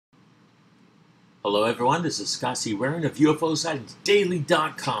Hello everyone, this is Scott C. Waring of UFO Sightings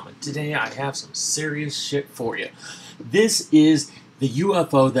Daily.com, and today I have some serious shit for you. This is the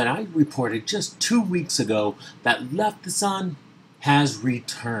UFO that I reported just 2 weeks ago that left the sun has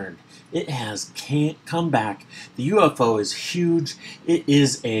returned. It has come back. The UFO is huge. It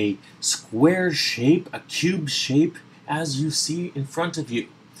is a square shape, a cube shape, as you see in front of you.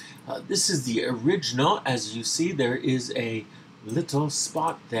 This is the original. As you see, there is a little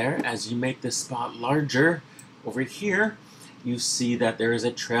spot there. As you make this spot larger over here, you see that there is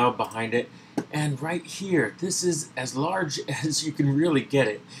a trail behind it, and right here, this is as large as you can really get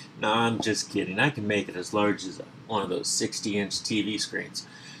it. No, I'm just kidding. I can make it as large as one of those 60-inch TV screens,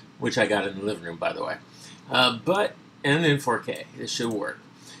 which I got in the living room, by the way. And in 4K, this should work.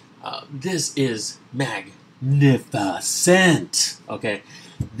 This is magnificent. Okay,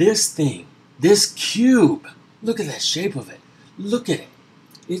 this thing, this cube, look at the shape of it. Look at it.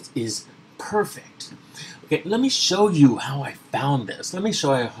 It is perfect. Okay, let me show you how I found this. Let me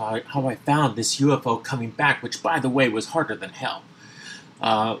show you how I found this UFO coming back, which, by the way, was harder than hell.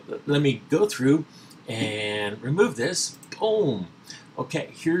 Let me go through and remove this. Boom.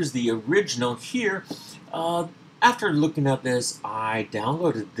 Okay, here's the original here. After looking at this, I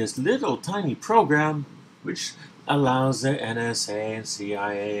downloaded this little tiny program which allows the NSA and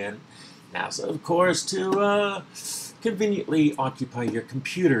CIA and NASA, of course, to conveniently occupy your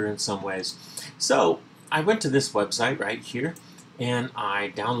computer in some ways. So I went to this website right here and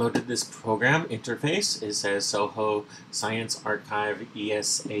I downloaded this program interface. It says SOHO Science Archive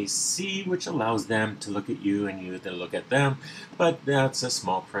ESAC, which allows them to look at you and you to look at them, but that's a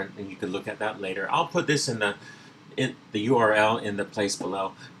small print and you can look at that later. I'll put this in the URL in the place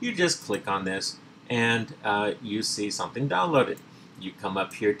below. You just click on this and you see something downloaded. You come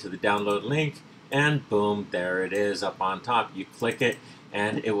up here to the download link and boom, there it is up on top. You click it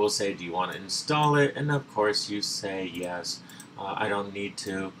and it will say, do you want to install it? And of course you say yes. I don't need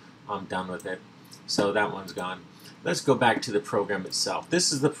to. I'm done with it. So that one's gone. Let's go back to the program itself.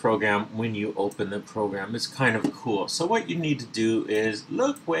 This is the program. When you open the program, it's kind of cool. So what you need to do is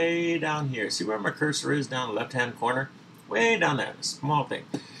look way down here. See where my cursor is down the left hand corner? Way down there, a small thing.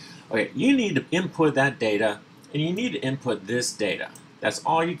 Okay, you need to input that data and you need to input this data. That's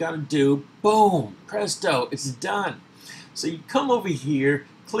all you got to do. Boom, presto, it's done. So you come over here,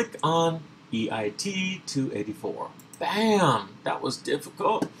 click on EIT 284. Bam, that was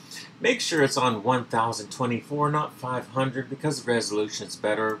difficult. Make sure it's on 1024, not 500, because the resolution's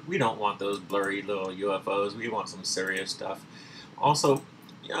better. We don't want those blurry little UFOs. We want some serious stuff. Also,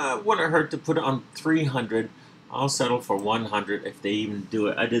 it wouldn't hurt to put it on 300. I'll settle for 100 if they even do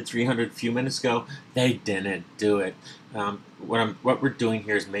it. I did 300 a few minutes ago. They didn't do it. What we're doing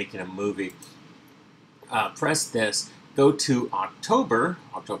here is making a movie. Press this. Go to October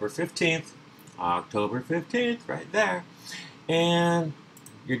 15th, right there, and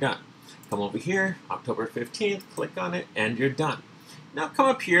you're done. Come over here, October 15th, click on it, and you're done. Now come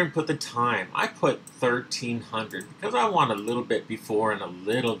up here and put the time. I put 1300 because I want a little bit before and a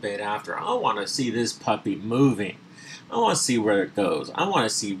little bit after. I want to see this puppy moving. I want to see where it goes. I want to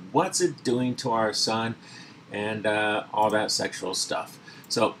see what's it doing to our sun and all that sexual stuff.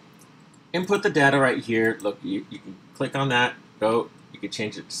 So input the data right here. Look, you can click on that. Go. You can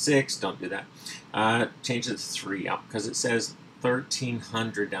change it to 6. Don't do that. Change it to 3 because it says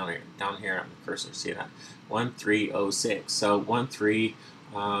 1300 down here on the cursor. See that? 1306. So 13.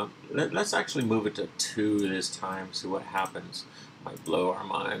 Let's actually move it to 2 this time. See what happens. Might blow our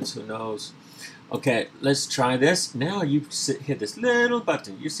minds. Who knows? Okay, let's try this. Now you hit this little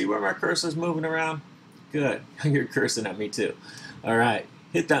button. You see where my cursor is moving around? Good. You're cursing at me too. All right.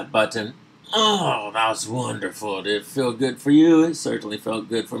 Hit that button. Oh, that was wonderful. Did it feel good for you? It certainly felt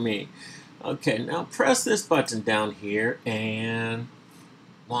good for me. Okay, now press this button down here and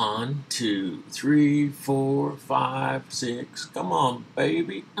 1, 2, 3, 4, 5, 6. Come on,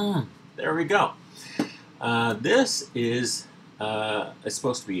 baby. There we go. This is it's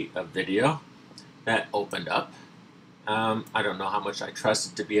supposed to be a video that opened up. I don't know how much I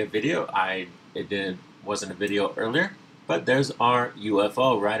trust it to be a video. It wasn't a video earlier, but there's our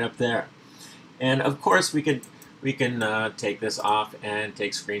UFO right up there. And of course we can take this off and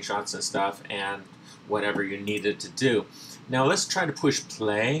take screenshots and stuff and whatever you needed to do. Now let's try to push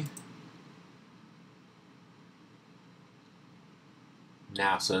play.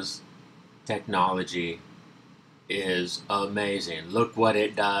 NASA's technology is amazing. Look what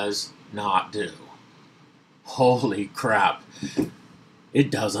it does not do. Holy crap.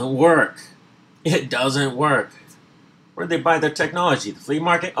 It doesn't work. It doesn't work. Where'd they buy their technology? The flea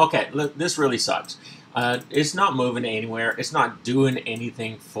market? Okay, look, this really sucks. It's not moving anywhere. It's not doing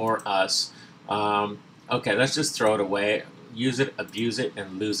anything for us. Okay, let's just throw it away. Use it, abuse it,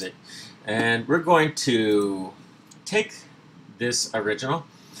 and lose it. And we're going to take this original.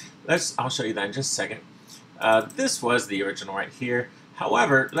 I'll show you that in just a second. This was the original right here.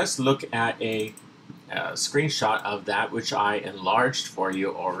 However, let's look at a screenshot of that, which I enlarged for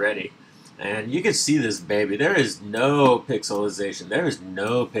you already. And you can see this baby. There is no pixelization. There is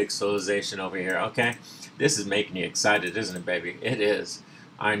no pixelization over here, okay? This is making you excited, isn't it, baby? It is.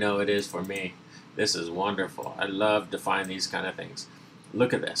 I know it is for me. This is wonderful. I love to find these kind of things.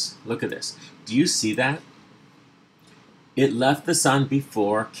 Look at this. Look at this. Do you see that? It left the sun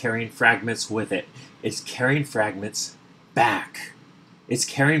before, carrying fragments with it. It's carrying fragments back. It's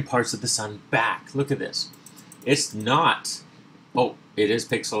carrying parts of the sun back. Look at this. It's not... Oh, it is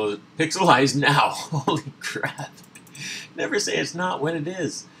pixelized now. Holy crap. Never say it's not when it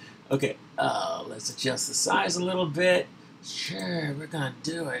is. Okay, let's adjust the size a little bit. Sure, we're gonna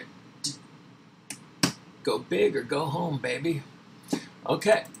do it. Go big or go home, baby.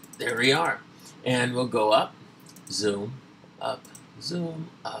 Okay, there we are. And we'll go up, zoom, up, zoom,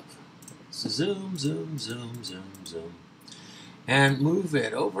 up. So zoom, zoom, zoom, zoom, zoom. And move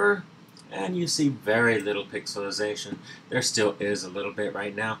it over. And you see very little pixelization. There still is a little bit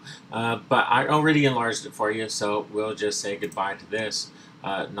right now, but I already enlarged it for you, so we'll just say goodbye to this.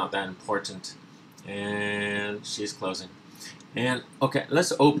 Not that important. And she's closing. And okay,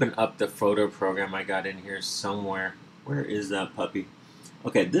 let's open up the photo program I got in here somewhere. Where is that puppy?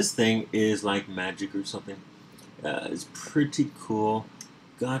 Okay, this thing is like magic or something. It's pretty cool.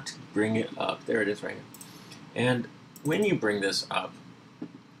 Got to bring it up. There it is right here. And when you bring this up,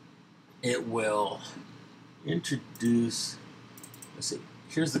 it will introduce, let's see,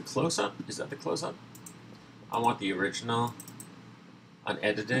 here's the close-up. Is that the close-up? I want the original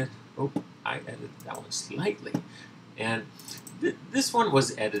unedited. Oh, I edited that one slightly. And this one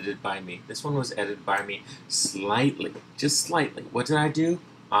was edited by me. This one was edited by me slightly, just slightly. What did I do?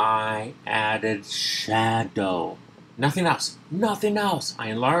 I added shadow. Nothing else. Nothing else. I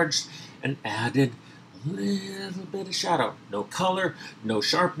enlarged and added little bit of shadow. No color, no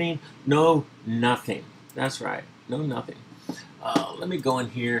sharpening, no nothing. That's right, no nothing. Let me go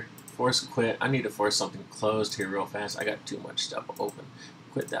in here, force quit. I need to force something closed here real fast. I got too much stuff open.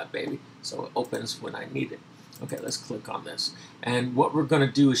 Quit that, baby. So it opens when I need it. Okay, let's click on this. And what we're going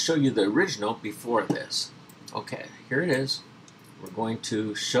to do is show you the original before this. Okay, here it is. We're going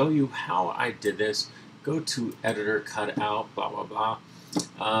to show you how I did this. Go to editor, cut out, blah, blah,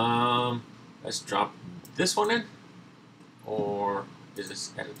 blah. Let's drop this one in, or is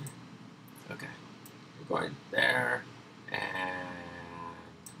this edited? Okay, we're going there, and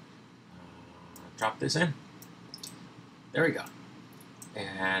drop this in. There we go.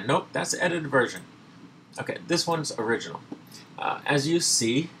 And nope, that's the edited version. Okay, this one's original. As you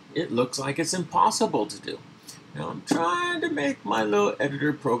see, it looks like it's impossible to do. Now I'm trying to make my little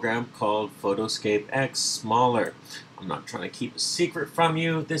editor program called Photoscape X smaller. I'm not trying to keep a secret from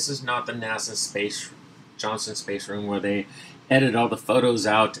you. This is not the NASA Johnson Space Room where they edit all the photos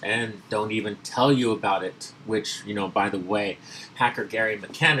out and don't even tell you about it. Which, you know, by the way, hacker Gary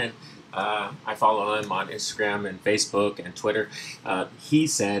McKinnon, I follow him on Instagram and Facebook and Twitter. He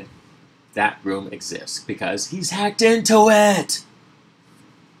said that room exists because he's hacked into it.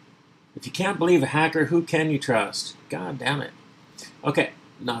 If you can't believe a hacker, who can you trust? God damn it. Okay,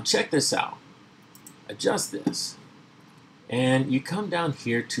 now check this out. Adjust this. And you come down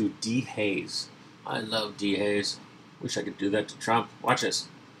here to dehaze. I love dehaze. Wish I could do that to Trump. Watch this.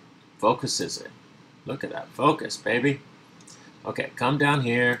 Focuses it. Look at that. Focus, baby. Okay, come down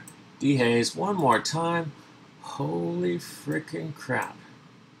here. Dehaze one more time. Holy freaking crap.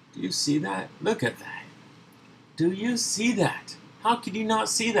 Do you see that? Look at that. Do you see that? How could you not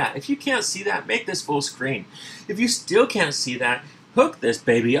see that? If you can't see that, make this full screen. If you still can't see that, hook this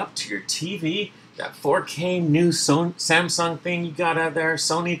baby up to your TV. That 4K new Samsung thing you got out there,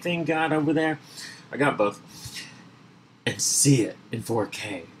 Sony thing got over there. I got both. And see it in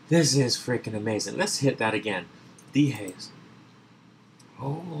 4K. This is freaking amazing. Let's hit that again. Dehaze.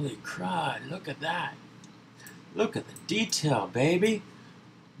 Holy crud, look at that. Look at the detail, baby.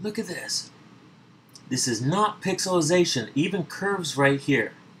 Look at this. This is not pixelization, even curves right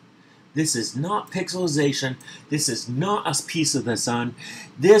here. This is not pixelization. This is not a piece of the sun.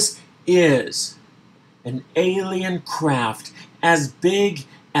 This is an alien craft as big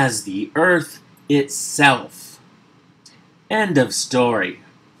as the Earth itself. End of story.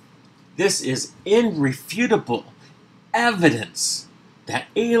 This is irrefutable evidence that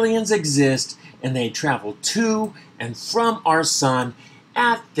aliens exist and they travel to and from our sun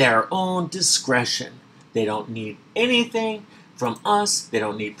at their own discretion. They don't need anything from us. They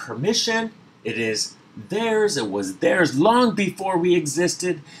don't need permission. It is theirs. It was theirs long before we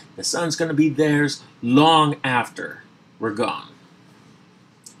existed. The sun's going to be theirs long after we're gone.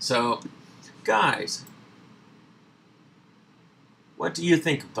 So, guys, what do you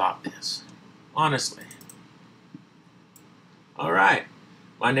think about this? Honestly. All right.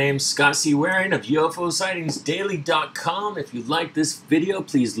 My name's Scott C. Waring of UFOsightingsdaily.com. If you like this video,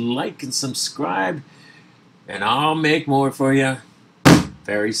 please like and subscribe. And I'll make more for you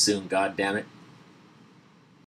very soon, God damn it.